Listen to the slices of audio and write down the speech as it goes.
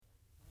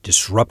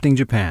Disrupting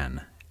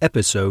Japan,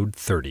 Episode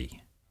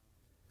 30.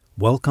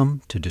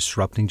 Welcome to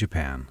Disrupting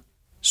Japan,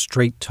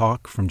 straight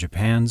talk from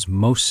Japan's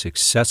most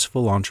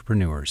successful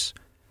entrepreneurs.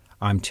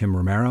 I'm Tim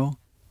Romero,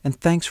 and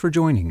thanks for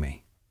joining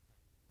me.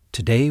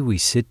 Today we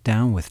sit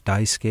down with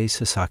Daisuke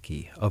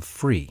Sasaki of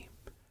Free,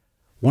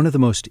 one of the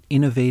most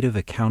innovative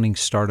accounting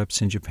startups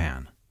in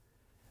Japan.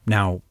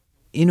 Now,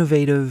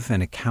 innovative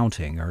and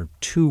accounting are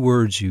two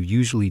words you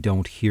usually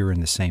don't hear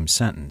in the same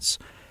sentence,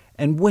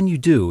 and when you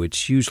do,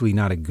 it's usually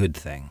not a good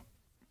thing.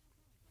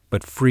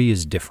 But Free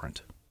is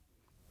different.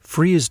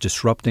 Free is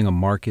disrupting a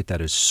market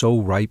that is so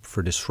ripe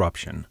for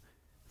disruption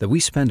that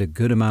we spend a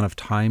good amount of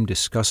time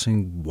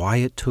discussing why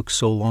it took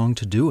so long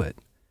to do it.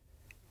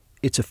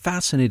 It's a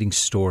fascinating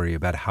story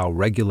about how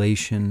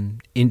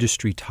regulation,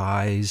 industry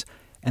ties,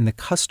 and the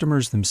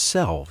customers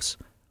themselves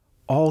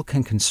all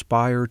can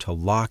conspire to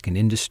lock an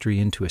industry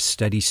into a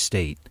steady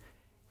state,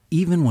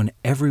 even when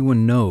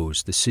everyone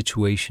knows the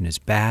situation is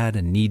bad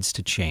and needs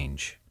to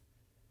change.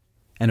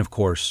 And of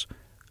course,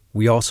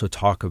 we also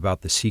talk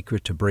about the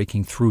secret to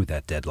breaking through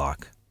that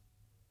deadlock.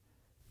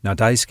 Now,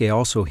 Daisuke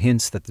also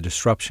hints that the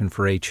disruption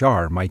for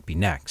HR might be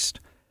next,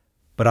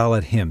 but I'll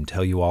let him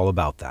tell you all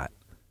about that.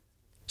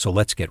 So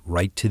let's get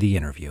right to the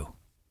interview.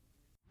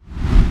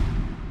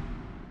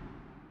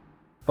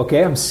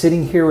 Okay, I'm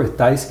sitting here with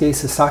Daisuke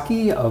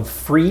Sasaki of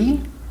Free,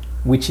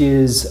 which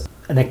is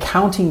an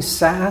accounting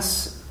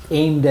SaaS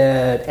aimed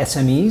at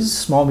SMEs,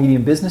 small,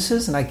 medium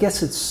businesses, and I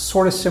guess it's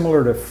sort of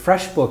similar to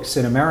FreshBooks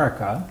in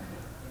America,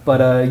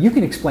 but you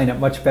can explain it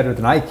much better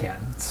than I can.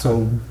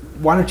 So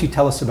why don't you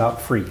tell us about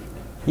Free?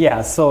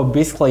 Yeah, so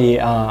basically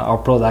our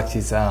product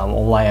is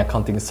online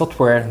accounting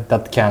software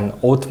that can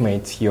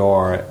automate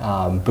your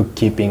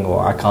bookkeeping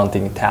or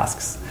accounting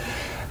tasks.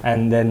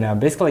 And then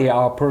basically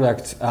our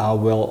product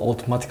will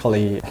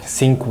automatically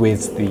sync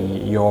with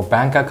your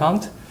bank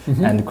account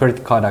and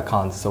credit card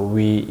account. So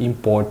we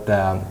import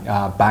the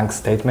bank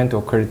statement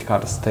or credit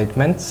card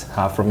statements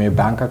from your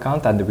bank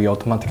account, and we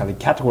automatically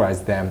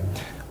categorize them.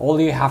 All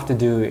you have to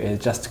do is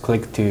just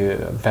click to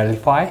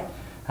verify,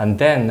 and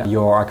then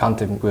your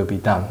accounting will be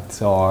done.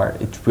 So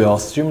it will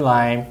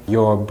streamline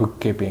your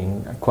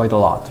bookkeeping quite a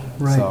lot.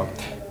 Right. So,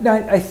 now,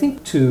 I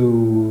think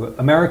to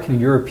American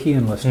and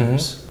European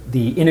listeners,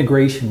 the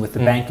integration with the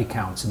bank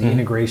accounts and the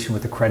integration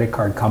with the credit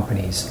card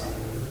companies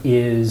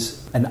is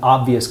an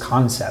obvious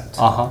concept.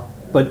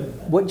 But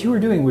what you were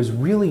doing was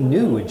really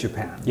new in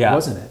Japan,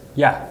 wasn't it?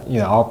 Yeah,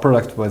 our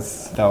product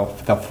was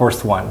the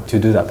first one to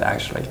do that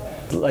actually.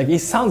 Like, it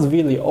sounds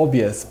really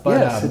obvious,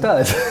 but yes, it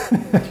does.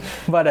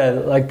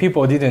 but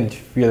people didn't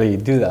really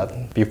do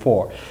that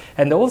before.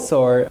 And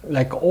also,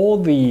 like,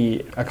 all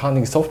the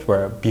accounting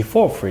software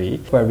before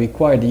Free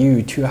required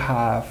you to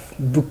have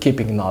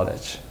bookkeeping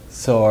knowledge.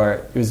 So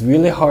it was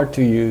really hard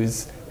to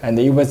use, and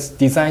it was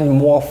designed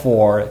more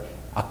for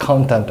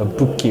accountant or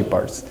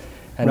bookkeepers,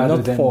 and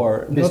not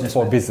for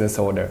business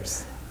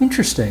owners.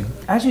 Interesting.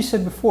 As you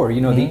said before,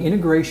 the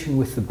integration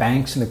with the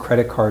banks and the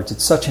credit cards,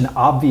 it's such an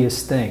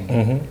obvious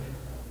thing.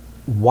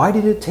 Why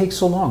did it take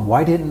so long?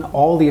 Why didn't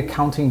all the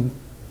accounting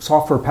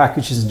software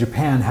packages in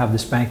Japan have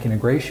this bank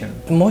integration?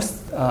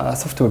 Most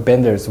software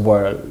vendors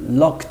were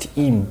locked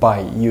in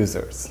by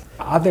users.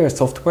 Other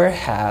software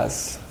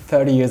has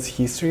 30 years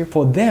history.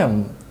 For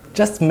them,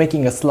 just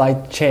making a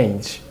slight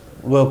change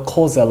will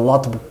cause a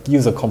lot of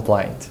user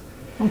complaint.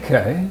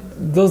 Okay.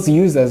 Those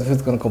users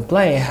who's going to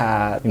complain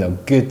had,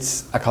 good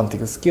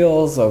accounting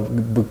skills or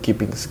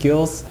bookkeeping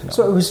skills.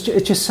 So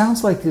it just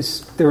sounds like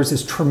there was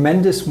this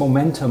tremendous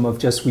momentum of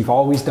just, we've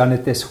always done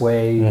it this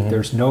way,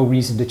 there's no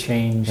reason to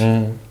change,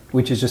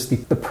 which is just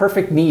the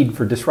perfect need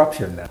for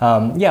disruption then.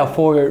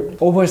 For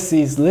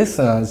overseas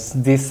listeners,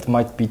 this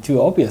might be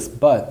too obvious,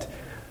 but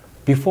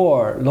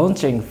before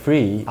launching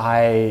Free,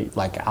 I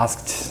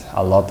asked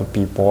a lot of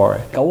people.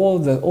 All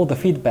the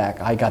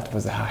feedback I got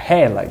was,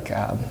 hey,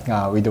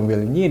 we don't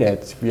really need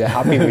it. We are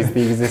happy with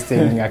the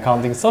existing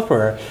accounting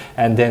software.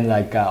 And then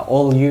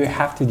all you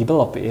have to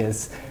develop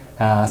is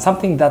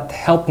something that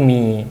helped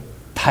me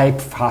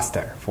type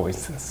faster, for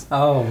instance.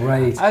 Oh,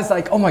 right. I was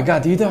like, oh my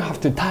God, you don't have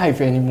to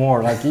type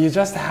anymore. You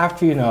just have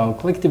to,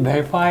 click to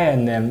verify,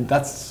 and then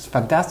that's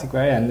fantastic,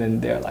 right? And then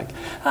they're like,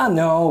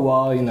 no,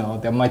 well,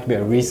 there might be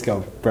a risk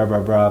of blah, blah,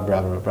 blah,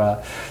 blah, blah,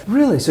 blah.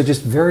 Really? So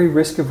just very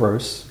risk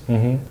averse.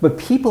 But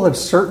people have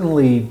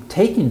certainly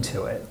taken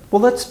to it.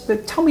 Well,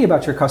 tell me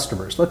about your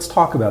customers. Let's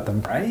talk about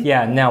them, right?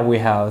 Yeah, now we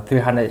have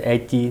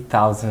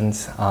 380,000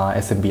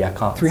 SMB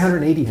accounts.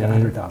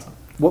 380,000.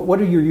 What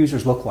do your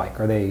users look like?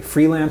 Are they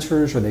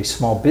freelancers? Are they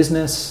small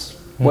business?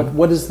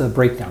 What is the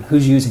breakdown?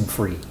 Who's using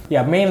Free?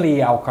 Yeah,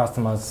 mainly our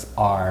customers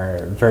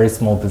are very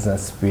small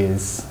business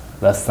with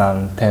less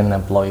than 10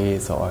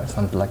 employees or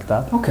something like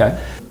that.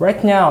 Okay.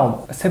 Right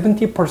now,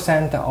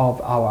 70%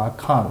 of our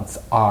accounts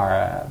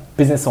are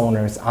business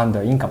owners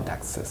under income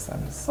tax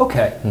systems.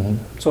 Okay.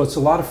 So it's a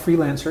lot of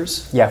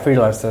freelancers. Yeah,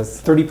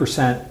 freelancers.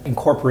 30%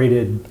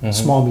 incorporated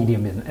small,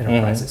 medium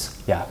enterprises.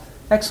 Yeah.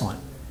 Excellent.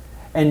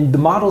 And the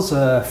model's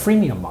a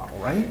freemium model,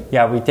 right?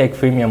 Yeah, we take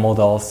freemium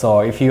model.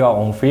 So if you are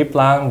on free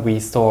plan, we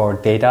store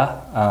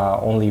data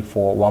only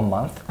for 1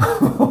 month.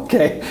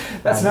 Okay,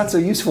 that's not so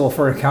useful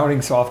for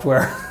accounting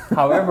software.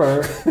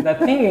 However, the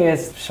thing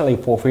is, especially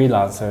for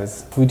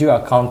freelancers who do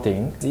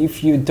accounting,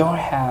 if you don't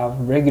have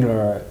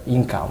regular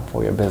income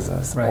for your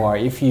business, right, or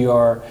if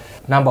your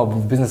number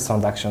of business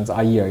transactions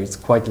a year is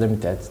quite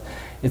limited,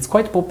 it's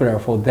quite popular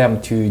for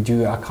them to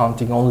do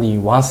accounting only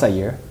once a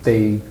year.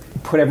 They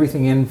put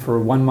everything in for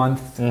 1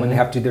 month when they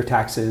have to do their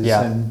taxes.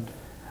 Yeah. And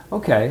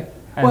okay.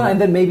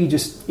 And then maybe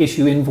just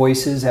issue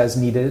invoices as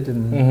needed.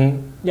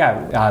 And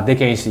Yeah, they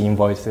can issue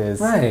invoices.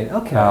 Right,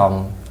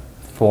 okay.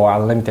 For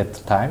unlimited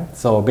time.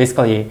 So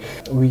basically,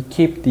 we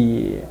keep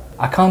the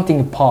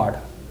accounting part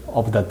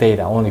of the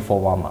data only for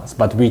 1 month,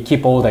 but we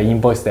keep all the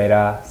invoice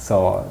data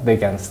so they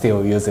can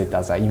still use it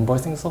as an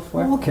invoicing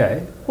software.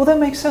 Okay. Well, that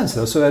makes sense,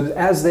 though. So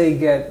as they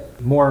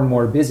get more and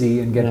more busy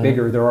and get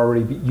bigger, they're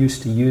already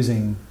used to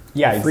using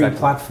a free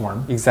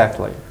platform.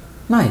 Exactly.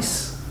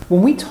 Nice.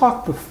 When we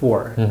talked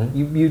before,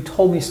 you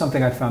told me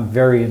something I found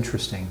very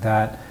interesting,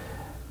 that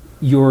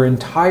your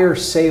entire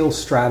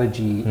sales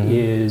strategy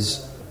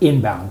is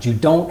inbound. You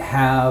don't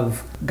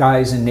have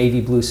guys in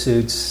navy blue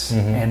suits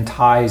and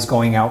ties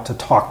going out to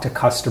talk to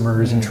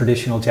customers in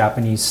traditional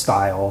Japanese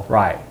style.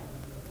 Right.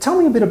 Tell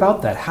me a bit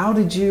about that. How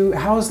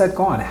has that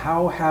gone?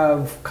 How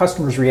have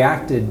customers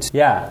reacted?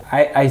 Yeah,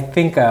 I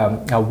think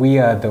we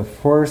are the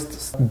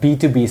first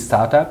B2B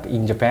startup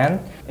in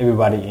Japan.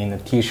 Everybody in a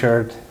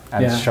t-shirt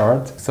and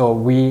shirt. So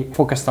we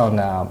focused on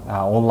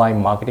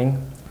online marketing,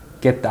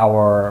 get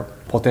our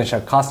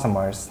potential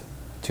customers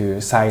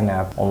to sign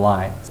up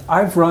online.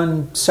 I've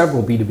run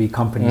several B2B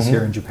companies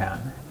here in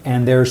Japan,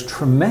 and there's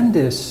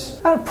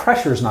tremendous,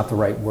 pressure is not the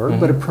right word,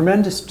 but a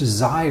tremendous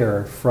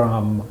desire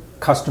from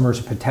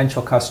customers,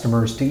 potential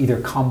customers, to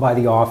either come by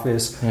the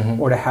office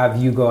or to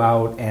have you go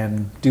out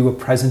and do a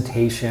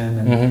presentation.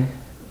 And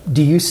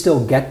do you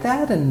still get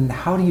that, and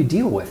how do you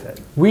deal with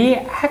it? We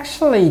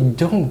actually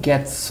don't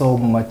get so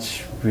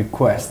much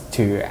request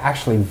to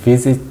actually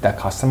visit the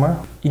customer.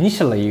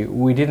 Initially,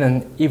 we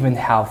didn't even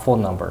have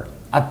phone number.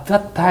 At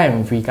that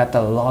time, we got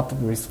a lot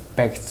of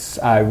requests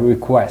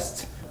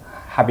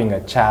having a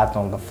chat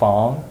on the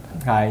phone.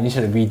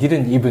 Initially, we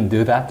didn't even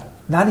do that.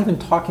 Not even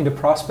talking to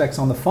prospects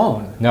on the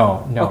phone?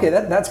 No. Okay,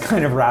 that's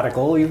kind of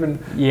radical.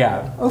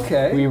 Yeah.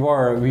 Okay. We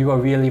were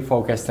really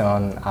focused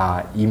on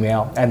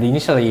email, and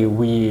initially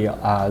we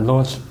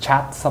launched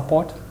chat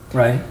support.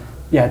 Right.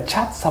 Yeah,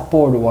 chat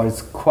support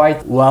was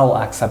quite well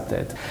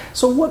accepted.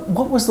 So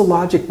what was the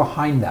logic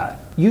behind that?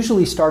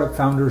 Usually startup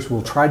founders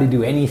will try to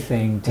do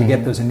anything to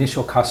get those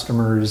initial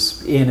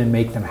customers in and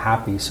make them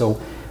happy. So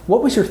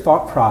what was your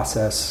thought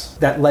process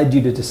that led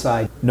you to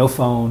decide no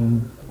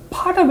phone?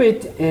 Part of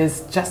it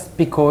is just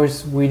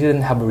because we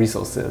didn't have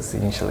resources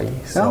initially.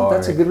 So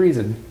that's a good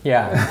reason.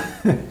 Yeah.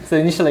 So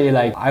initially,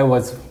 I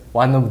was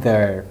one of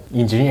the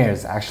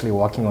engineers actually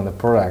working on the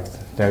product.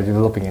 They're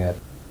developing it.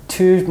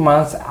 2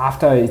 months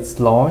after its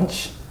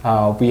launch,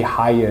 we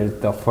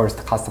hired the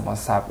first customer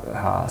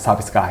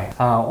service guy.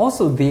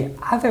 Also, the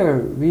other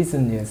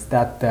reason is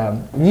that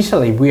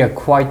initially we are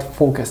quite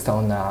focused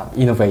on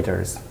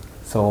innovators.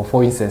 So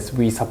for instance,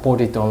 we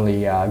supported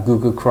only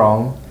Google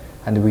Chrome,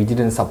 and we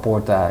didn't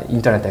support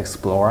Internet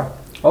Explorer.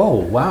 Oh,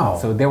 wow.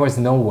 So there was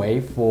no way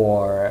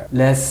for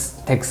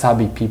less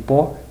tech-savvy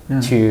people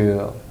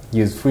to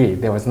use free.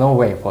 There was no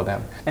way for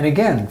them. And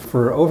again,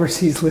 for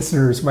overseas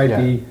listeners might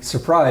be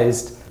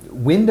surprised,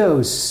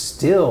 Windows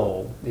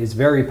still is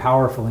very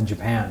powerful in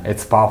Japan.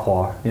 It's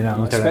powerful,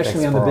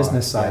 especially on the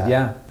business side.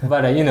 Yeah.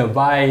 But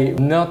by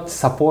not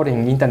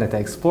supporting Internet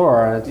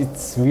Explorer,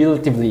 it's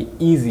relatively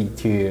easy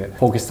to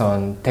focus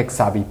on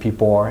tech-savy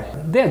people.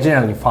 They're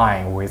generally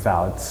fine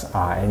without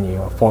any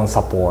phone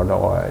support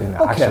or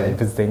actually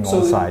visiting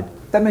on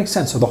site. That makes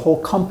sense. So the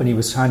whole company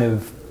was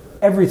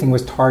everything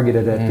was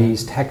targeted at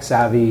these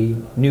tech-savvy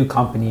new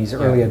companies,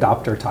 early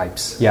adopter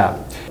types. Yeah,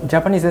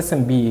 Japanese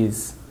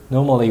SMBs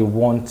normally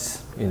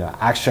want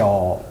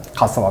actual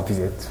customer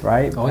visits,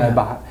 right? Oh,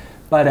 yeah.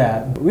 But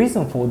the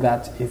reason for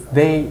that is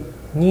they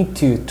need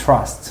to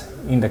trust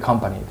in the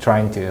company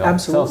trying to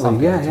sell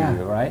something to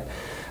you, right?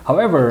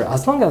 However,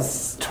 as long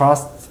as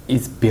trust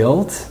is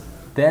built,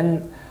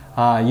 then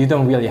you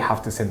don't really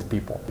have to send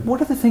people.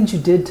 What are the things you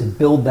did to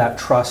build that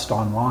trust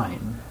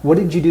online? What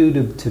did you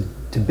do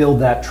to build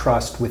that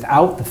trust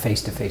without the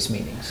face-to-face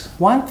meetings?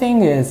 One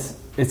thing is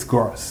it's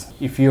growth.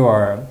 If you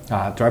are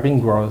driving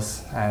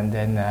growth and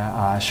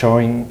then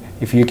showing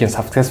if you can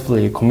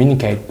successfully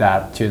communicate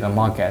that to the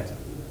market,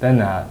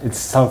 then it's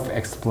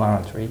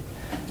self-explanatory.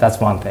 That's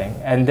one thing.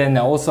 And then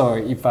also,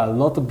 if a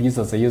lot of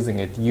users are using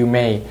it, you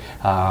may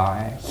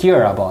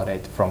hear about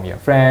it from your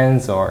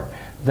friends, or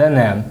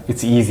then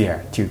it's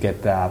easier to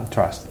get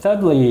trust.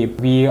 Thirdly,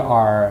 we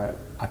are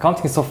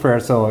accounting software,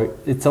 so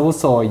it's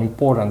also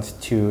important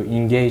to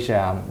engage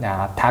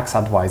tax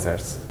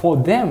advisors. For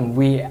them,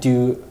 we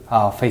do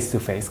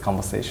face-to-face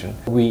conversation.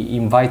 We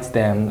invite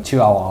them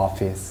to our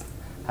office,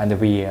 and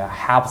we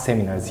have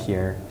seminars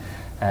here.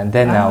 And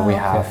then we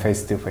have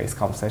face-to-face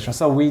conversation.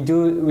 So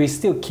we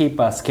still keep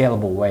a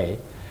scalable way.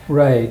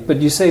 Right, but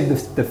you say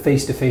the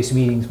face-to-face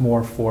meetings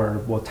more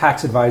for,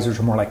 tax advisors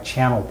are more like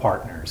channel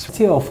partners.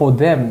 Still, for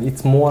them,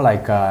 it's more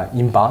like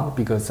inbound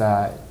because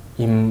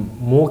in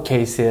more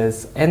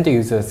cases, end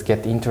users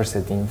get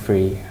interested in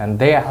free and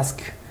they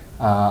ask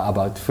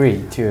about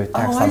free to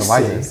tax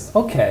advisors. See.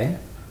 Okay.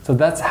 So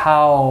that's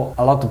how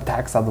a lot of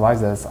tax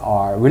advisors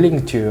are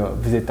willing to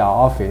visit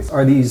our office.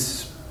 Are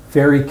these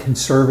very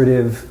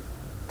conservative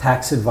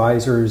tax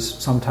advisors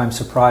sometimes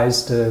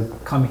surprised to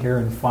come here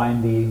and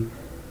find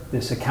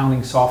this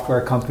accounting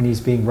software company is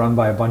being run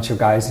by a bunch of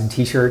guys in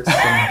t-shirts?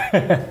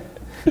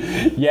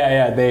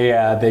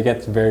 They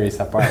get very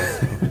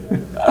surprised.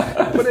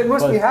 But they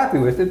must be happy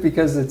with it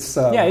because it's...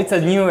 it's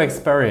a new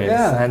experience.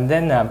 Yeah. And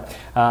then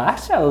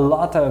actually a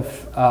lot of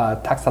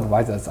tax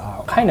advisors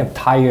are kind of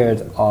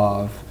tired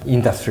of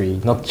industry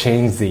not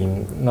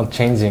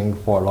changing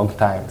for a long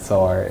time.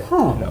 So,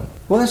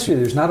 Well, that's true.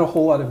 There's not a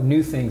whole lot of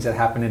new things that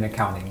happen in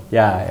accounting.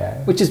 Yeah.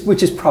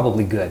 Which is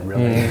probably good,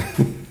 really.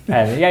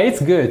 And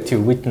it's good to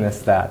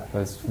witness that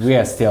because we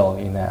are still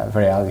in a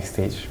very early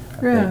stage.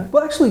 Yeah.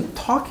 Well, actually,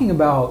 talking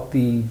about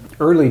the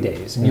early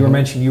days, and you were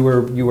mentioning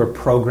you were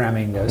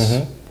programming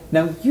this.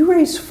 Now, you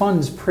raised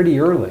funds pretty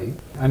early.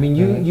 I mean,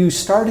 you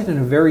started in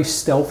a very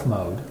stealth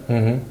mode.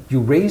 You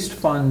raised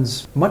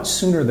funds much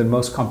sooner than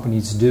most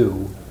companies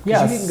do.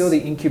 Yes. You didn't go the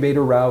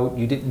incubator route.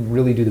 You didn't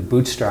really do the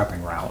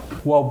bootstrapping route.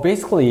 Well,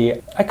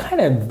 basically, I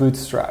kind of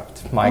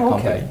bootstrapped my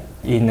company.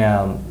 In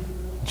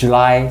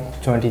July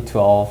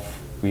 2012,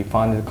 we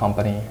founded the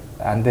company.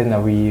 And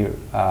then we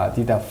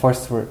did our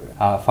first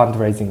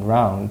fundraising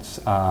round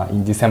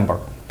in December.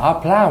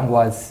 Our plan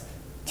was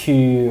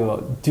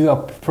to do a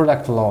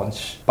product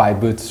launch by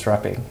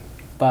bootstrapping.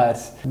 But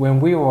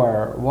when we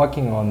were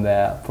working on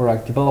the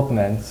product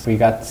development, we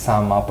got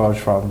some approach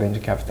from venture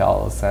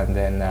capitals. And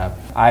then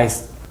I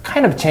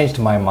kind of changed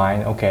my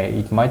mind. Okay,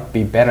 it might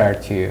be better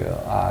to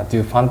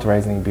do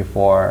fundraising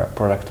before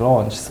product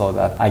launch so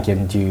that I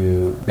can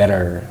do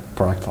better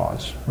product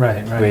launch.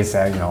 Right. With,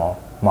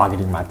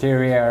 marketing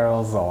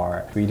materials,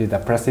 or we do the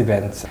press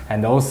events,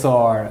 and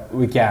also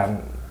we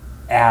can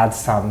add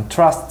some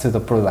trust to the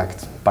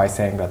product by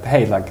saying that,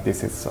 hey,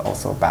 this is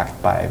also backed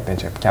by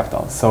venture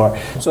capital. So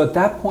at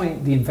that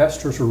point, the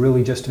investors were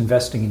really just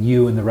investing in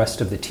you and the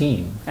rest of the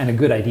team, and a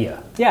good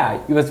idea.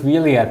 Yeah, it was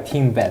really a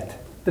team bet.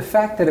 The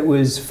fact that it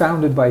was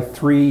founded by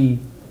 3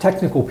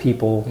 technical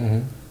people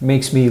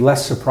makes me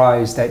less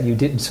surprised that you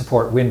didn't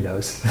support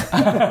Windows.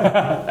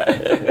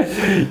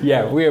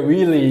 Yeah, we're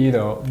really,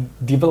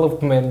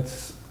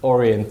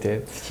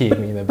 development-oriented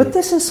team. But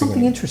this is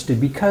something interesting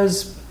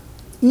because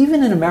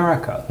even in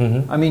America,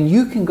 I mean,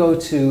 you can go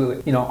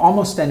to,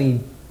 almost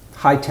any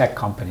high-tech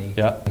company.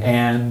 Yeah.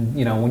 And,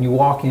 when you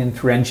walk in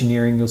through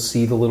engineering, you'll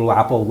see the little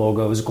Apple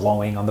logos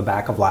glowing on the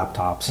back of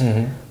laptops.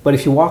 But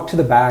if you walk to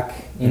the back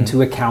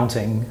into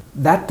accounting,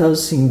 that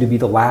does seem to be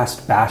the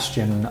last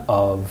bastion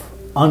of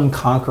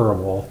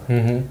unconquerable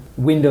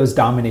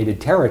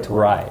Windows-dominated territory.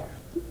 Right.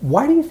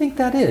 Why do you think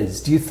that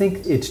is? Do you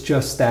think it's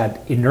just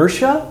that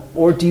inertia,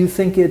 or do you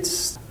think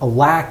it's a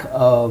lack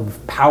of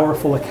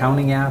powerful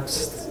accounting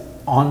apps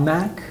on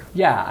Mac?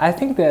 Yeah, I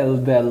think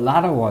the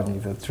latter one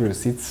is the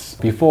truth. It's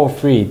before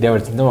free, there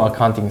was no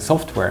accounting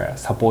software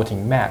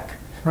supporting Mac.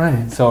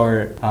 Right.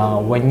 So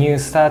when you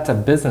start a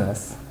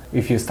business,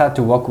 if you start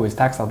to work with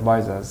tax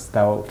advisors,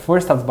 the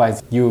first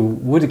advice you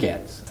would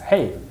get,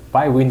 hey,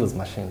 buy Windows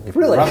machine if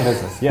you run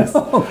business. Yes.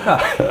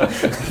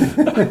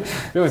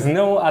 There was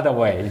no other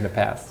way in the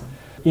past.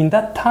 In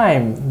that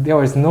time, there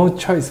was no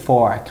choice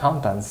for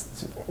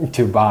accountants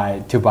to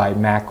buy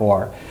Mac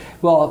or,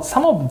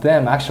 some of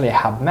them actually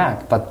have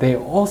Mac, but they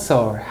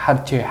also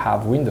had to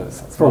have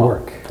Windows for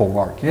work. For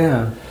work.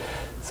 Yeah.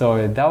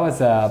 So that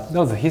was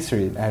a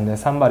history, and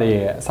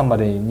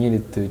somebody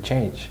needed to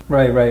change.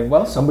 Right.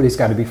 Well, somebody's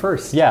got to be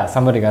first. Yeah,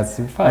 somebody got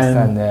to be first,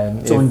 and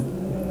then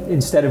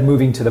instead of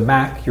moving to the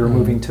Mac, you're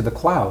moving to the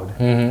cloud.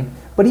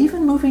 But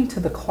even moving to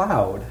the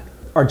cloud,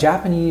 are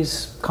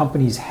Japanese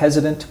companies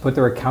hesitant to put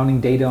their accounting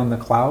data on the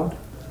cloud?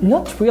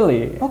 Not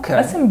really. Okay.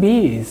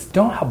 SMBs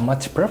don't have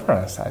much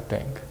preference, I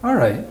think. All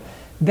right.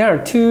 There are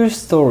 2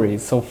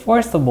 stories. So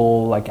first of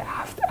all,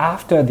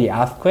 after the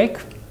earthquake,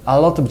 a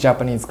lot of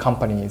Japanese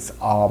companies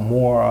are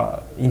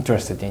more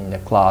interested in the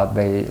cloud.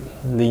 They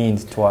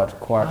leaned toward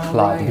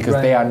cloud because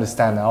they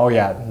understand,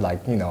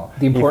 the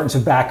importance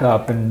of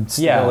backup and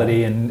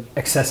stability and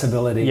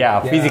accessibility.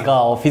 Yeah,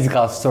 physical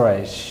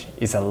storage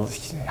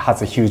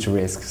has a huge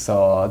risk.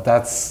 So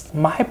that's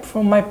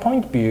from my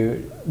point of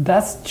view,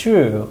 that's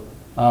true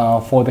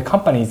for the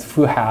companies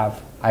who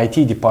have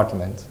IT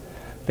departments.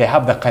 They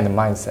have that kind of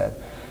mindset.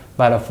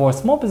 But for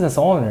small business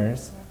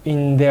owners,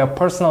 in their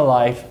personal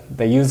life,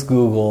 they use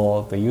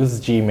Google, they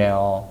use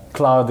Gmail.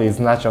 Cloud is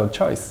natural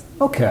choice.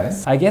 Okay.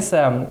 I guess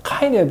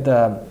kind of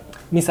the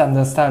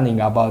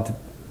misunderstanding about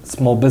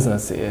small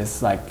business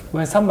is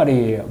when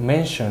somebody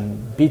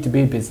mentions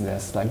B2B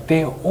business,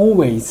 they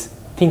always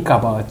think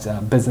about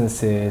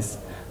businesses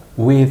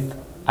with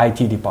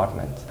IT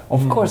department.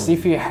 Of course,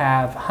 if you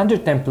have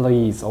 100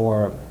 employees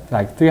or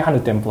like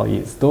 300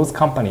 employees, those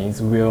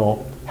companies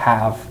will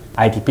have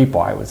IT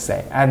people, I would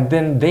say. And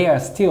then they are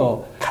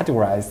still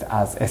categorized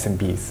as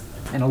SMBs.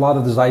 And a lot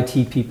of those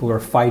IT people are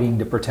fighting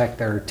to protect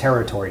their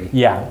territory.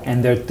 Yeah.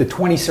 And the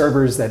 20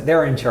 servers that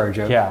they're in charge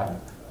of. Yeah.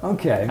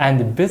 Okay. And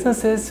the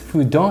businesses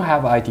who don't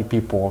have IT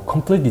people are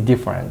completely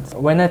different.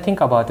 When I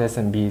think about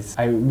SMBs,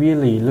 I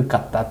really look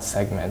at that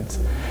segment.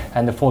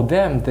 And for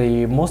them,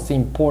 the most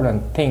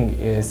important thing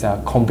is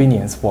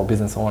convenience for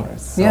business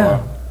owners. So,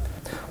 yeah.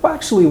 Well,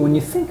 actually, when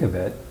you think of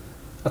it,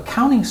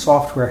 accounting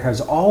software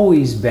has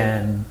always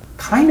been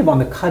kind of on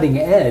the cutting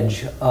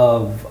edge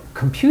of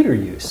computer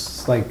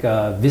use, like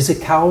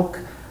VisiCalc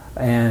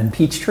and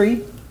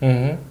Peachtree.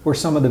 Were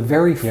some of the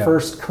very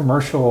first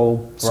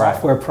commercial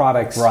software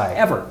products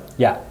ever.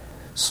 Yeah.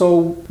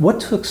 So what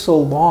took so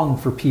long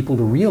for people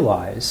to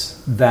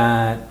realize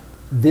that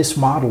this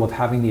model of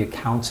having the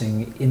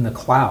accounting in the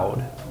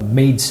cloud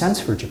made sense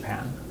for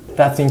Japan?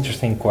 That's an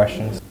interesting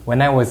question. When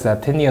I was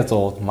 10 years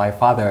old, my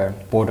father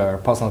bought a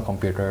personal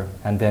computer,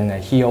 and then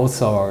he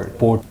also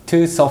bought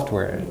two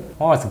software.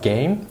 One was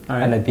game,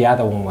 and the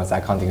other one was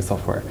accounting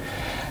software.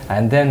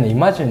 And then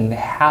imagine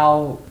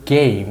how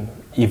game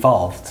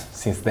evolved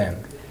since then.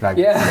 Like,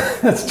 yeah,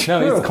 that's true.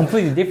 No, it's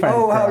completely different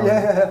from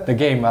the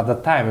game at the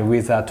time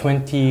with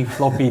 20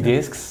 floppy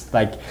disks.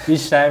 Like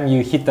each time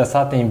you hit a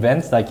certain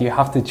event, like you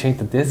have to change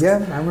the disk.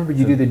 Yeah, I remember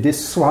you do the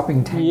disk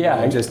swapping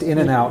tango, just in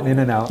and out, in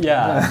and out.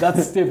 Yeah,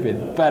 that's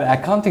stupid. But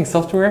accounting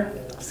software,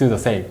 still the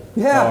same.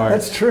 Yeah,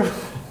 that's true.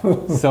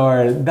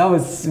 So that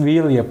was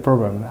really a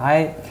problem.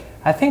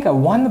 I think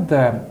one of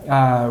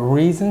the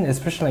reasons,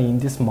 especially in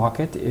this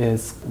market,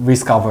 is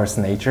risk-averse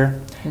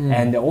nature.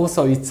 And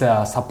also it's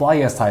a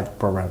supplier-side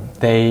problem.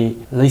 They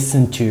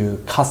listen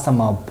to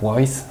customer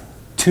voice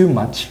too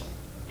much.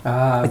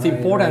 It's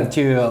important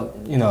to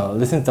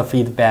listen to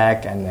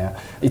feedback, and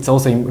it's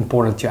also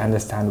important to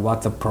understand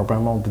what's the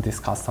problem of this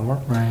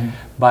customer. Right.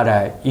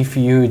 But if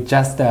you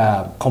just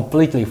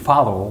completely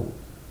follow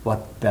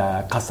what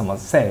the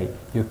customers say,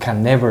 you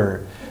can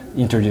never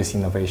introduce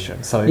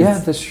innovation. So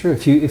that's true.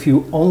 If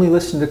you only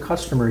listen to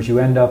customers, you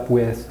end up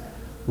with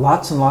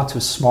lots and lots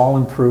of small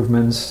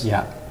improvements.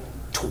 Yeah.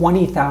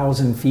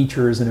 20,000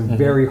 features in a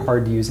very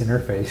hard to use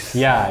interface.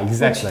 Yeah,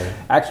 exactly. Which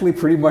actually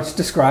pretty much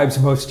describes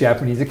most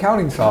Japanese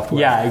accounting software.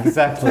 Yeah,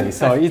 exactly.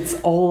 So it's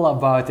all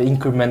about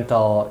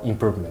incremental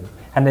improvement.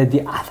 And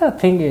the other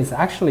thing is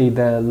actually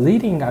the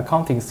leading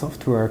accounting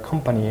software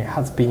company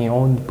has been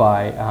owned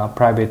by a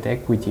private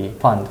equity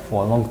fund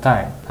for a long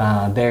time.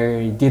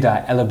 They did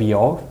a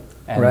LBO,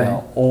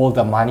 and all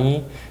the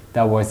money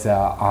that was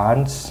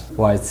earned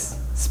was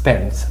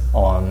spent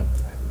on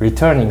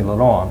returning the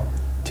loan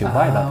to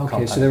buy that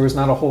company. So there was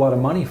not a whole lot of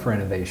money for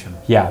innovation.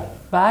 Yeah.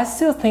 But I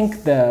still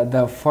think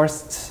the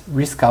first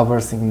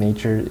risk-averse in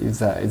nature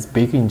is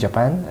big in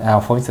Japan.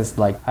 For instance,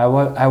 like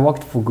I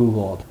worked for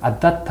Google. At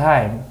that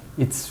time,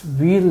 it's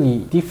really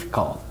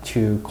difficult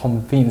to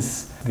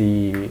convince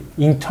the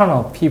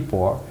internal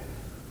people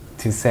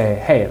to say,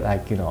 hey,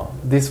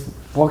 this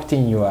worked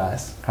in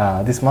US.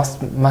 This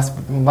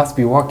must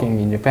be working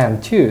in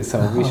Japan too. So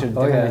we should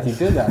definitely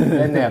do that.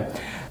 And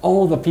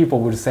all the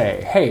people would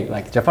say, hey,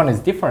 Japan is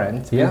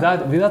different.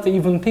 Without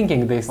even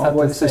thinking, they start to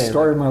say. It's the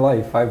story of my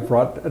life. I've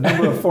brought a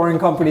number of foreign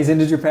companies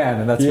into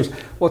Japan, and that's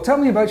well, tell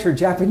me about your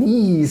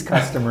Japanese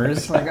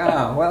customers.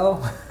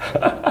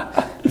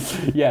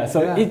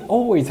 It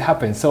always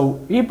happens. So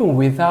even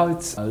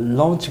without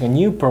launching a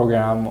new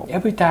program,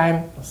 every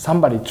time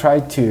somebody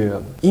tried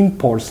to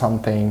import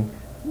something,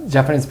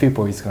 Japanese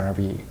people is going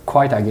to be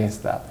quite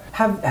against that.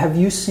 Have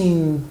you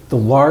seen the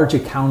large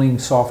accounting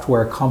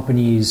software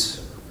companies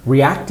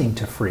reacting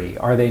to free?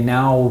 Are they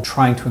now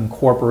trying to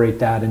incorporate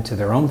that into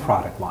their own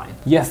product line?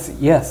 Yes.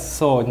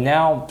 So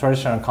now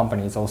traditional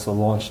companies also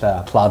launched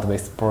a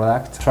cloud-based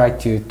product, try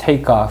to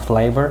take a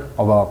flavor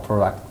of our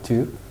product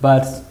too.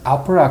 But our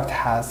product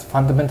has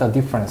fundamental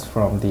difference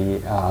from the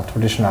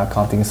traditional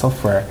accounting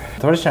software.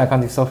 Traditional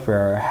accounting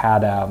software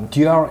had a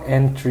dual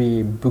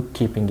entry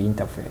bookkeeping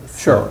interface.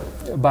 Sure.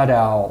 But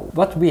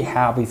what we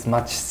have is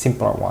much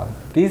simpler one.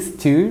 These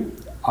two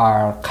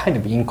are kind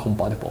of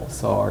incompatible.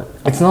 So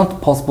it's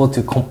not possible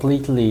to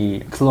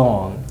completely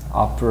clone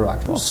our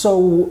product.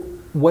 So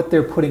what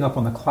they're putting up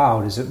on the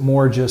cloud, is it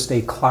more just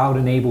a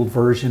cloud-enabled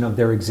version of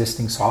their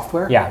existing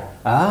software? Yeah.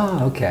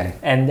 Okay.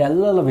 And a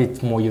little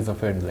bit more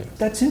user-friendly.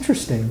 That's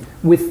interesting.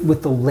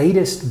 With the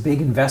latest big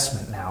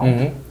investment now,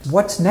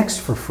 what's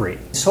next for free?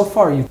 So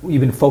far, you've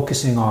been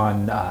focusing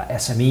on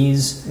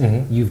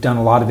SMEs. You've done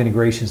a lot of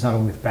integrations, not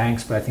only with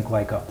banks, but I think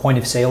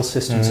point-of-sale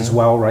systems as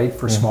well, right,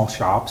 for small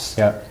shops.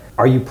 Yeah.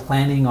 Are you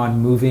planning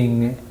on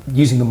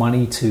using the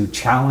money to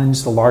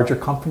challenge the larger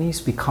companies,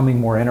 becoming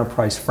more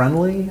enterprise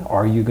friendly?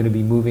 Are you going to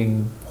be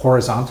moving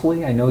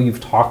horizontally? I know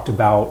you've talked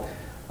about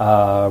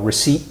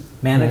receipt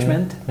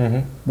management.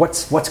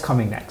 What's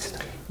coming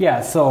next?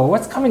 Yeah, so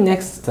what's coming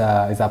next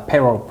is a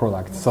payroll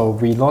product. So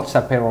we launched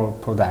a payroll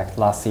product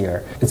last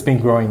year. It's been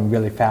growing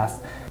really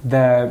fast.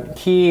 The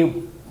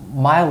key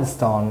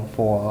milestone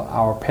for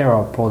our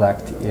payroll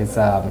product is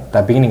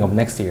the beginning of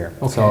next year.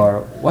 Okay.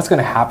 So what's going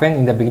to happen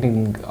in the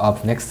beginning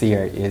of next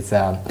year is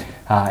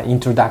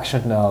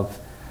introduction of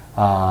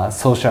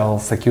social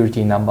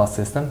security number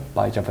system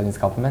by Japanese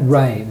government.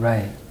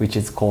 Right. Which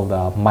is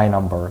called My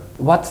Number.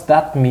 What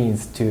that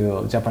means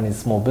to Japanese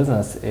small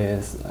business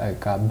is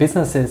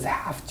businesses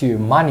have to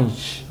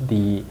manage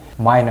the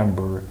My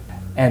Number,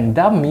 and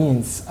that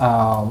means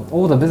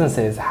all the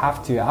businesses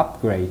have to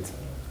upgrade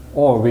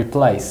or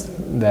replace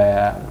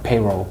the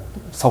payroll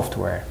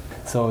software.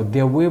 So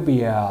there will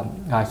be a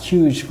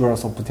huge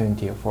growth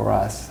opportunity for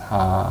us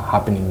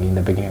happening in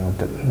the beginning of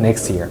the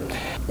next year.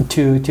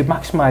 To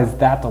maximize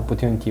that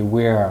opportunity,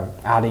 we're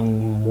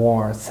adding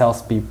more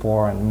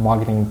salespeople and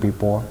marketing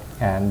people,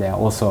 and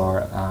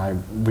also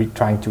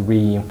trying to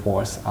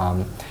reinforce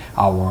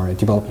our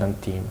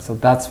development team. So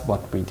that's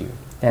what we do.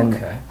 And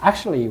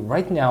actually,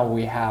 right now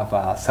we have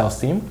a sales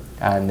team,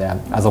 and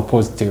as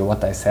opposed to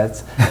what I said,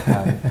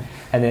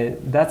 and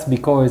that's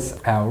because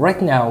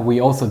right now we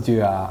also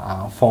do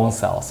phone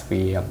sales.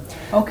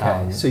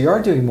 So you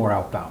are doing more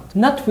outbound.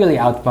 Not really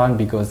outbound,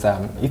 because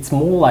it's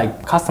more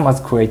like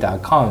customers create an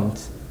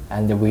account,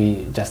 and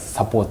we just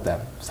support them,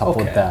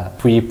 the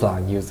free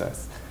plan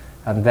users,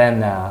 and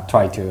then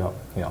try to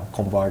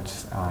convert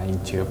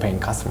into paying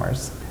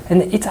customers.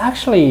 And it's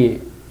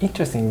actually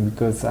interesting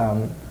because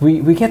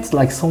we get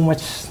like so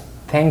much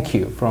thank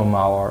you from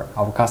our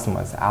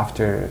customers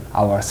after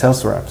our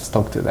sales reps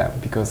talk to them,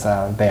 because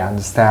they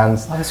understand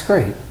that's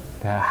great.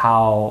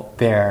 How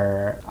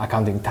their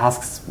accounting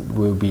tasks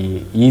will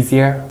be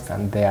easier,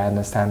 and they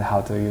understand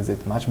how to use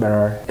it much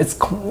better. It's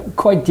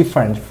quite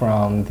different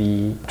from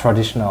the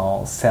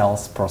traditional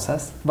sales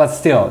process, but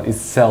still it's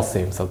sales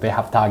team, so they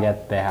have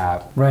target, they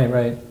have...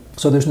 Right.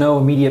 So there's no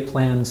immediate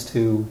plans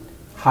to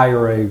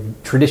hire a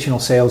traditional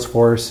sales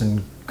force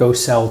and go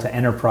sell to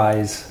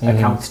enterprise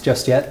accounts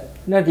just yet?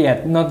 Not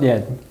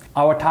yet.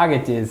 Our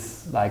target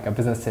is like a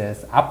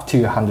businesses up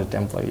to 100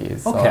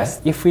 employees. Okay.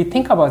 So if we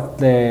think about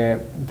the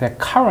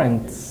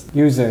current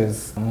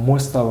users,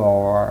 most of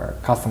our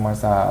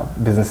customers are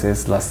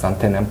businesses less than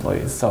 10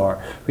 employees. So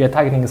we are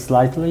targeting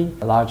slightly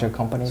larger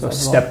companies. So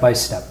step by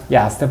step.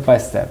 Yeah, step by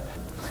step.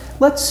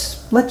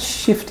 Let's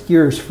shift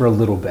gears for a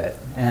little bit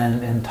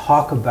and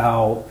talk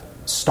about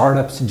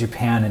startups in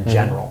Japan in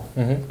general,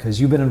 because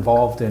you've been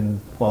involved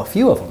in, a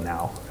few of them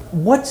now.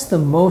 What's the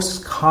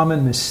most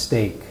common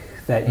mistake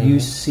that you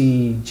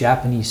see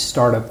Japanese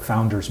startup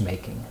founders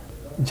making?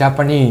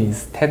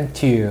 Japanese tend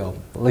to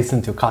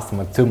listen to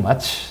customer too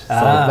much. So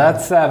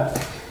that's,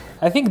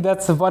 I think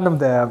that's one of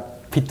the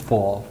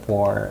pitfall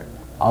for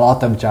a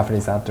lot of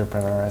Japanese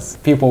entrepreneurs.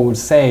 People would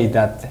say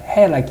that,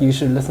 hey, like you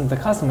should listen to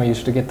the customer, you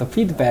should get the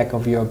feedback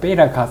of your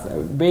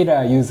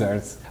beta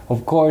users.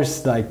 Of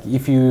course, like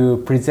if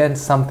you present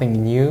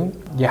something new,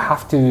 you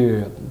have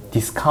to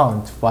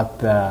discount what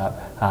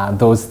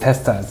those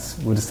testers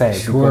would say.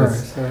 Sure.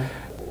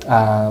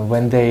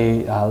 When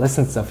they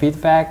listened to the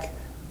feedback,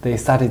 they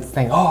started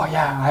saying, oh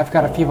yeah, I've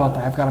got a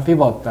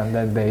pivot, and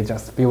then they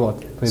just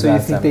pivot. So you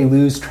think they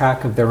lose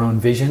track of their own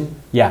vision?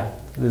 Yeah,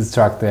 lose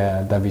track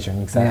the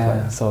vision,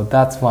 exactly. Yeah. So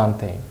that's one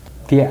thing.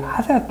 The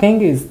other thing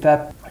is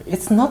that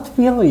it's not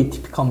really a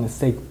typical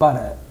mistake,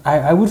 but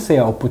I would say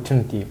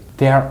opportunity.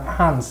 There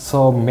aren't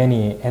so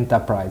many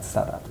enterprise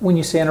startups. When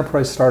you say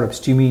enterprise startups,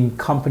 do you mean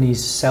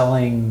companies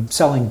selling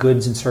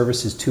goods and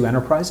services to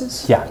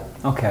enterprises? Yeah.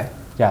 Okay.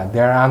 Yeah,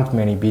 there aren't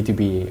many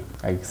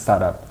B2B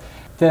startups.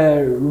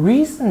 The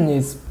reason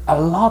is a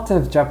lot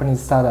of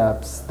Japanese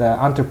startups, the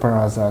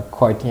entrepreneurs are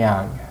quite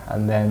young,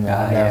 and then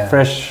they're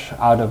fresh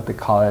out of the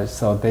college,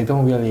 so they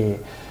don't really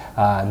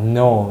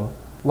know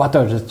what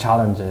are the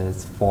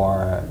challenges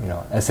for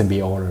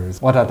SMB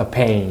owners, what are the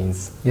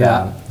pains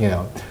that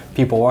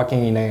people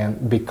working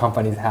in big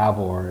companies have,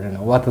 or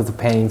what are the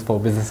pains for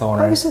business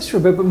owners. I guess that's true,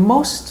 but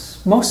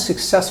most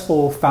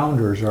successful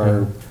founders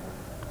are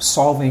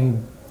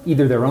solving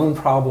either their own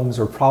problems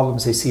or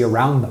problems they see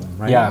around them,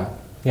 right?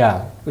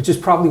 Yeah. Which is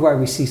probably why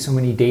we see so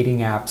many dating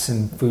apps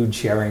and food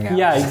sharing apps.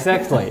 Yeah,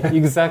 exactly.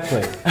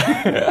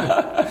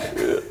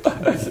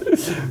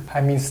 I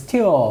mean,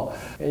 still,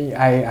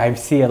 I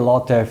see a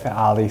lot of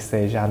early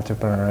stage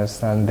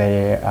entrepreneurs, and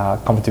they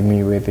come to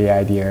me with the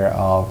idea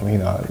of,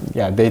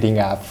 dating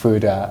app,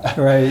 food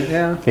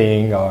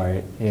thing,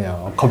 or,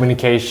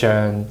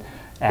 communication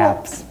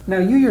apps. Now,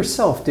 you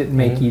yourself didn't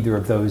make either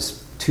of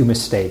those two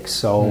mistakes.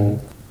 So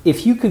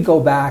if you could go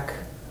back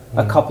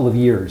a couple of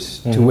years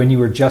to when you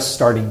were just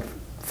starting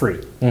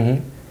free,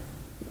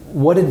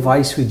 what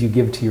advice would you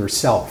give to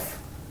yourself?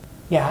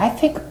 Yeah, I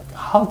think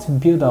how to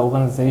build an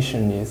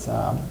organization is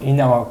in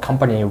our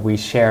company we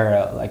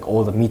share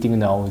all the meeting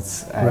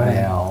notes,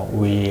 and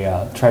we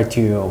try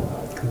to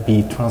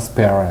be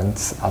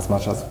transparent as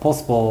much as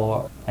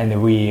possible,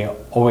 and we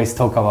always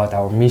talk about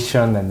our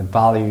mission and the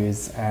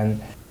values,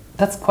 and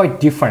that's quite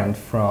different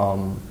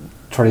from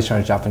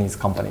traditional Japanese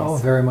companies. Oh,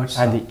 very much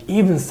so. And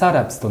even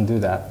startups don't do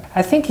that.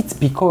 I think it's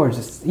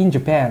because in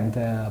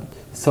Japan,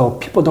 so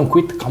people don't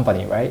quit the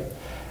company, right?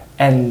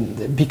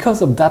 And because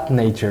of that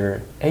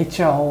nature,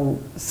 HR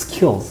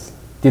skills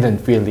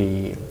didn't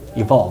really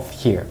evolve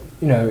here.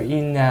 You know,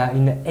 in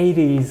the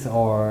 80s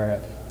or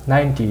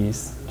 90s,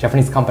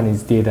 Japanese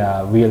companies did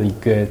really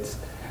good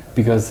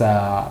because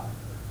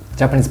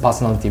Japanese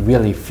personality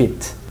really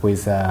fit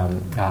with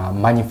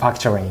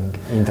manufacturing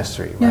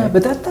industry, right? Yeah,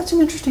 but that's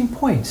an interesting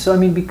point. So, I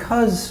mean,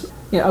 because,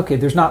 okay,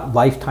 there's not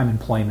lifetime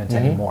employment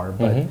anymore,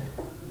 but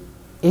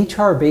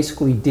HR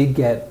basically did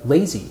get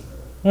lazy.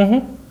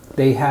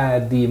 They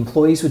had, the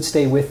employees would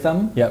stay with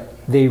them. Yep.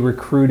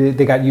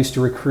 They got used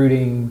to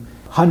recruiting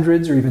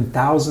hundreds or even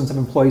thousands of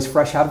employees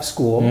fresh out of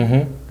school.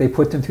 They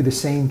put them through the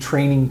same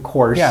training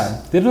course. Yeah,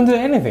 they don't do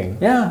anything.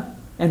 Yeah.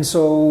 And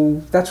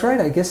so that's right.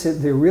 I guess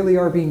they really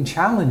are being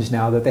challenged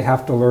now that they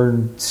have to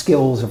learn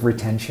skills of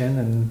retention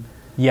and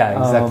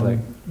exactly.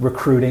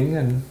 Recruiting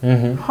and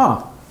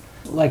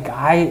Like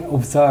I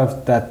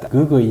observed that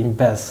Google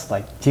invests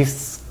like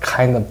this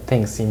kind of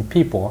things in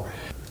people.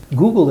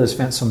 Google has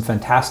spent some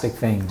fantastic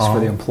things for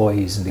the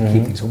employees and to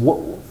keep things.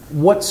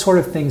 What sort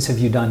of things have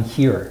you done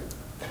here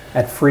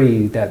at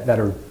Free that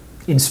are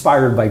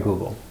inspired by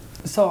Google?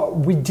 So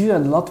we do a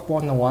lot of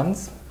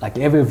one-on-ones. Like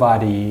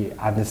everybody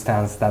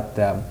understands that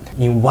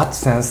in what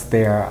sense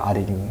they are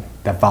adding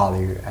the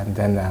value, and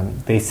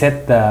then they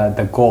set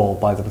the goal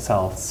by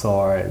themselves,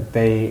 so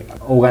they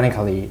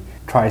organically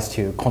tries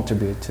to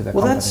contribute to the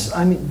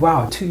company.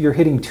 You're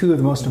hitting two of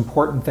the most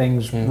important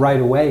things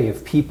right away.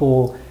 If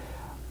people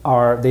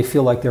they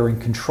feel like they're in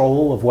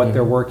control of what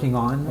they're working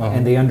on,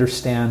 and they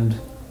understand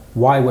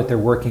why what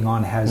they're working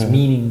on has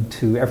meaning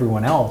to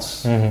everyone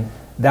else,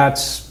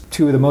 that's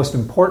two of the most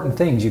important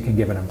things you can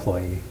give an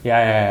employee.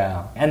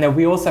 Yeah. And then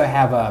we also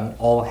have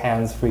all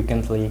hands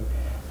frequently.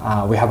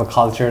 We have a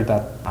culture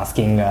that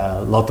asking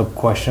a lot of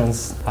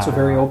questions. So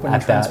very open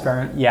and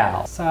transparent.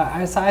 So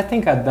I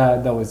think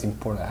that was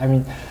important. I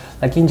mean,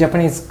 like in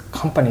Japanese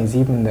companies,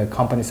 even the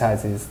company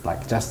size is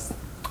like just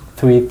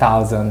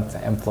 3,000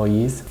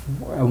 employees.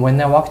 When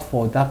I worked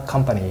for that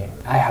company,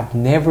 I have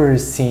never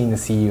seen a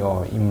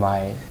CEO in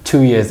my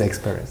 2 years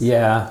experience.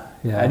 Yeah.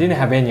 I didn't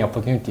have any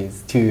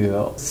opportunities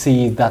to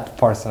see that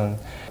person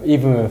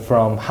even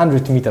from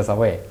 100 meters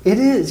away. It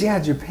is, yeah.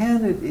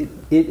 Japan,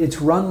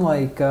 it's run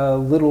like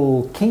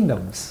little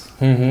kingdoms.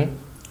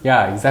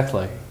 Yeah,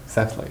 exactly.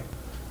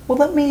 Well,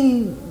 let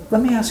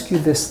me ask you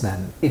this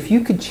then. If you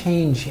could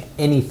change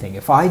anything,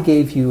 if I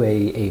gave you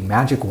a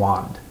magic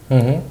wand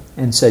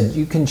and said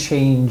you can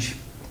change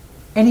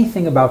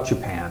anything about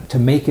Japan to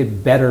make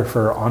it better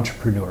for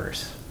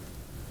entrepreneurs,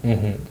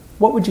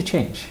 what would you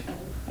change?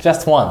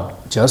 Just one.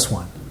 Just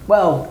one.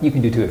 Well, you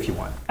can do two if you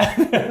want.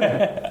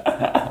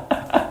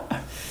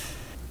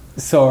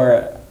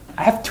 So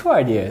I have two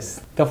ideas.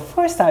 The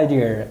first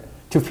idea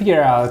to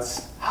figure out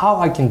how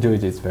I can do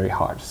it is very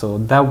hard. So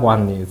that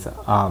one is...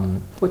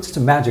 What's just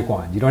a magic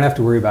wand? You don't have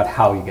to worry about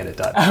how you get it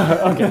done.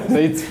 Okay, so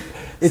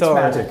it's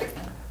magic.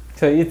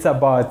 So it's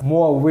about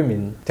more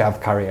women to have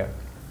career.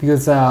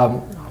 Because...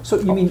 so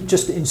you mean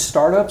just in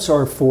startups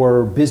or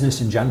for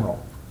business in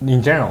general?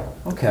 In general.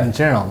 Okay. In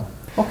general.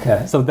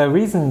 Okay. So the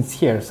reason is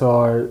here.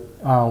 So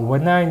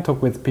when I talk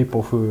with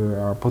people who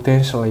are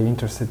potentially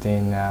interested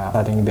in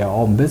starting their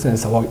own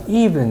business or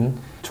even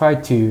try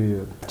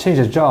to change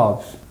their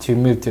jobs to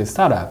move to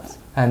startups,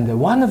 and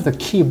one of the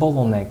key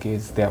bottleneck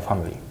is their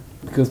family.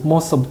 Because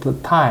most of the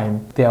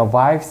time, their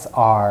wives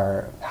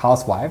are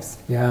housewives.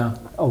 Yeah.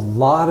 A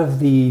lot of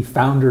the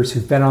founders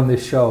who've been on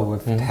this show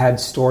have had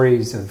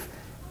stories of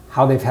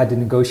how they've had to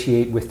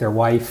negotiate with their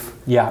wife,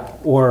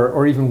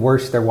 or even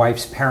worse, their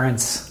wife's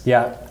parents,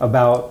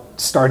 about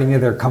starting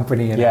their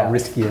company and how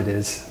risky it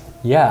is.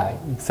 Yeah,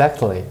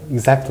 exactly.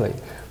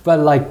 But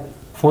like,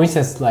 for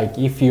instance, like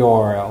if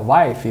your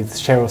wife is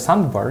Sheryl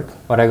Sandberg,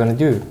 what are you gonna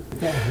do?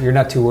 Yeah, you're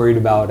not too worried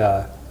about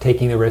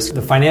taking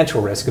the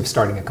financial risk of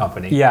starting a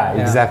company. Yeah,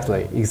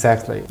 exactly.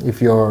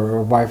 If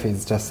your wife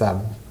is just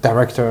a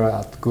director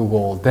at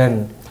Google,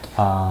 then.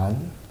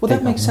 Well,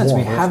 that makes sense. I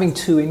mean, having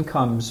two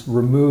incomes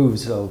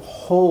removes a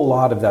whole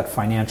lot of that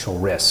financial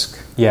risk.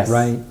 Yes.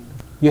 Right?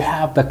 You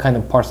have that kind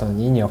of person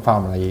in your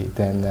family,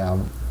 then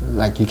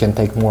like you can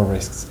take more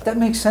risks. That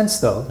makes sense,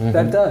 though.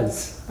 That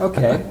does.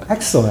 Okay,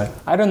 excellent.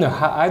 I don't know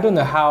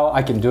how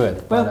I can do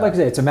it. Well, like I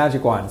say, it's a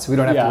magic wand, so we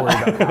don't have to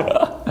worry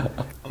about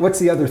how. What's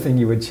the other thing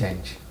you would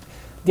change?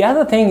 The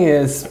other thing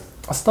is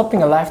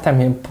stopping a lifetime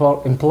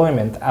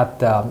employment at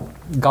the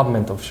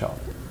government official.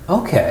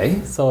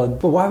 Okay.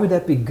 But why would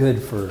that be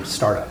good for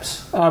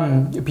startups?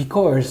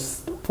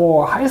 Because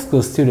for high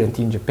school students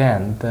in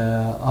Japan,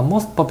 the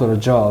most popular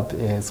job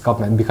is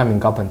becoming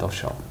government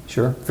official.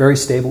 Sure. Very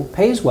stable.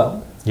 Pays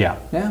well. Yeah.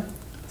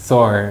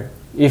 So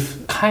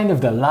if kind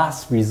of the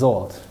last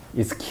resort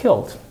is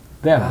killed,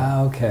 then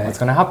what's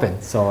going to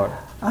happen? So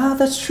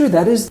that's true.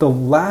 That is the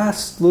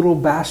last little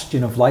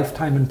bastion of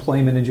lifetime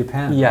employment in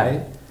Japan. Yeah.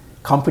 Right?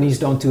 Companies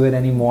don't do it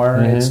anymore.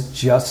 It's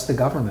just the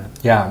government.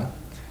 Yeah.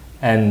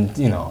 And,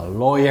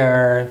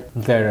 lawyer,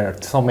 there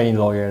are so many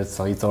lawyers,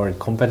 so it's already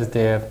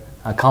competitive.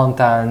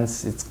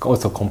 accountants. It's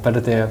also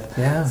competitive.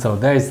 Yeah. So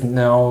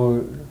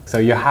so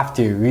you have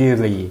to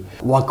really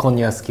work on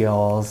your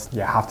skills.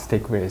 You have to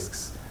take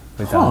risks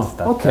without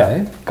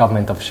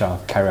government official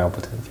career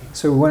opportunity.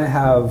 So we want to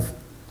have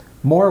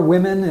more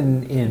women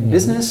in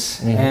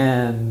business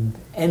and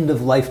end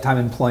of lifetime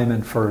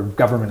employment for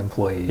government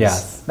employees.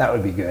 Yes. That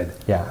would be good.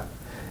 Yeah.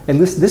 And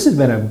this has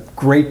been a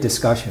great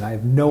discussion. I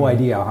have no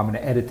idea how I'm going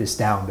to edit this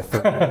down to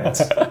 30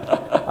 minutes.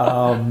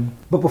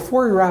 But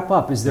before we wrap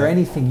up, is there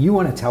anything you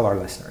want to tell our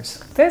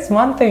listeners? There's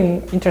one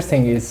thing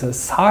interesting is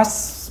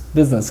SaaS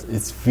business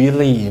is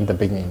really in the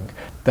beginning.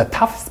 The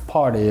toughest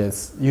part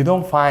is you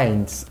don't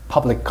find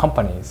public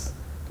companies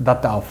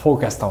that are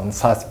focused on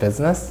SaaS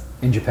business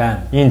In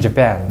Japan.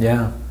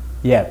 Yeah.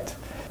 Yet.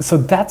 So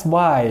that's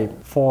why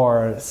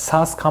for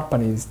SaaS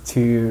companies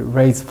to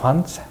raise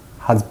funds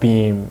has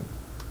been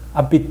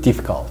a bit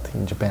difficult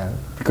in Japan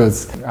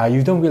because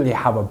you don't really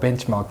have a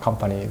benchmark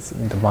companies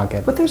in the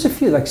market. But there's a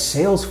few, like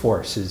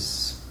Salesforce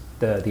is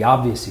the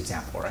obvious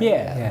example, right?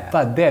 Yeah,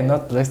 but they're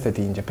not listed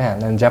in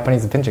Japan, and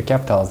Japanese venture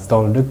capitals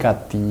don't look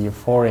at the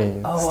foreign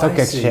stock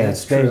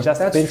exchange. They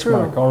just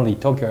benchmark only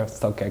Tokyo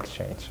Stock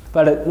Exchange.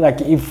 But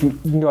like if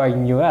you are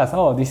in US,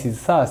 this is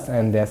SaaS,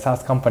 and the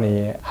SaaS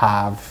company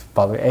have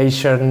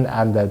valuation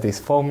under this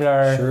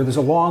formula. Sure, there's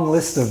a long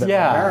list of them.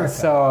 Yeah, in America.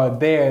 so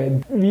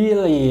they're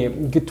really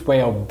good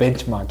way of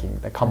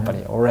benchmarking the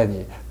company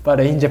already. But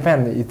in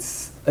Japan,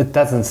 it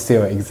doesn't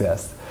still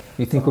exist.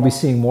 You think we'll be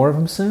seeing more of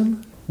them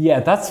soon?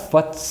 Yeah, that's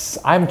what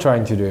I'm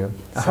trying to do.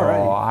 So right.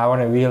 I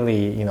want to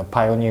really,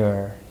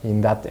 pioneer in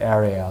that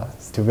area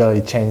to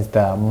really change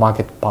the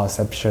market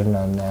perception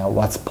and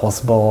what's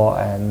possible.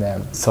 And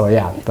that's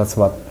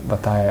what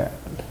I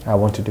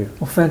want to do.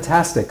 Well,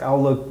 fantastic.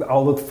 I'll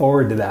look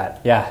forward to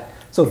that. Yeah.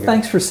 So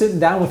thanks for sitting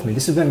down with me.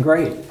 This has been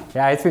great.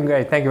 Yeah, it's been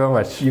great. Thank you very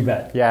much. You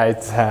bet. Yeah,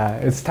 it's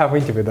a tough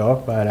interview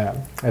though, but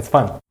it's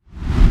fun.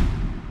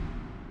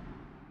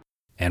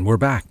 And we're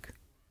back.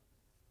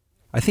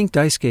 I think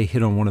Daisuke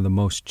hit on one of the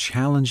most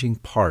challenging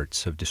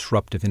parts of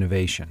disruptive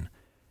innovation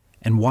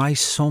and why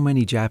so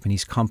many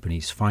Japanese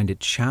companies find it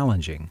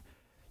challenging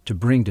to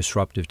bring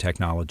disruptive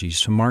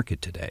technologies to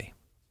market today.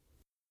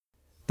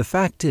 The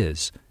fact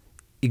is,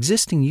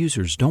 existing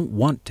users don't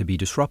want to be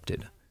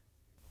disrupted.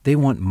 They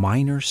want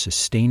minor,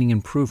 sustaining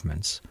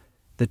improvements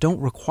that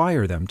don't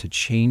require them to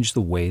change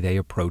the way they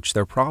approach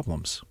their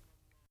problems.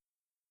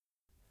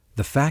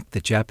 The fact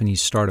that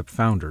Japanese startup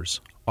founders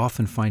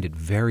often find it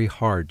very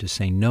hard to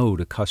say no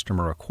to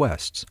customer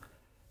requests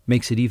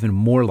makes it even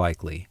more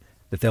likely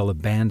that they'll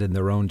abandon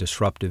their own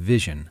disruptive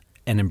vision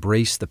and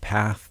embrace the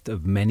path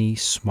of many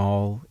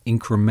small,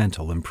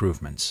 incremental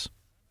improvements.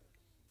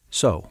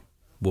 So,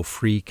 will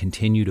Free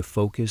continue to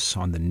focus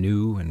on the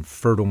new and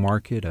fertile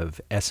market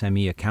of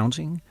SME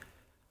accounting,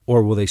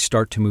 or will they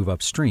start to move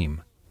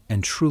upstream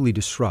and truly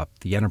disrupt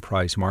the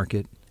enterprise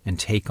market and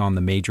take on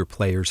the major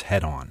players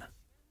head-on?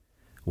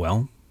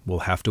 Well, we'll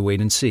have to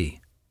wait and see.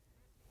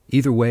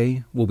 Either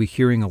way, we'll be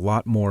hearing a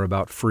lot more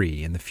about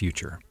Free in the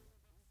future.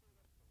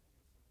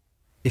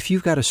 If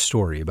you've got a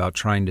story about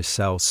trying to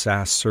sell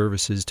SaaS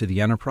services to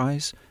the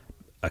enterprise,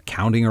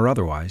 accounting or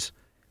otherwise,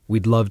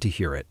 we'd love to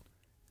hear it.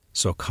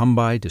 So come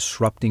by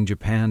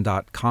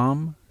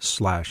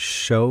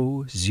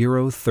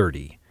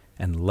disruptingjapan.com/show030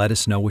 and let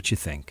us know what you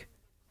think.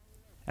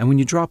 And when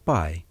you drop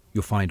by,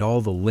 you'll find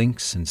all the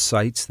links and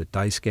sites that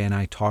Daisuke and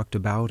I talked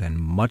about and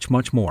much,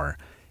 much more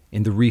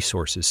in the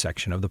resources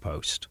section of the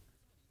post.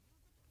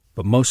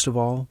 But most of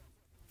all,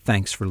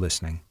 thanks for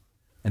listening.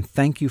 And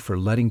thank you for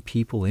letting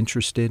people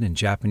interested in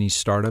Japanese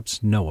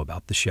startups know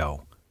about the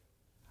show.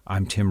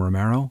 I'm Tim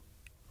Romero,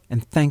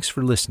 and thanks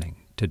for listening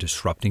to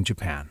Disrupting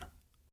Japan.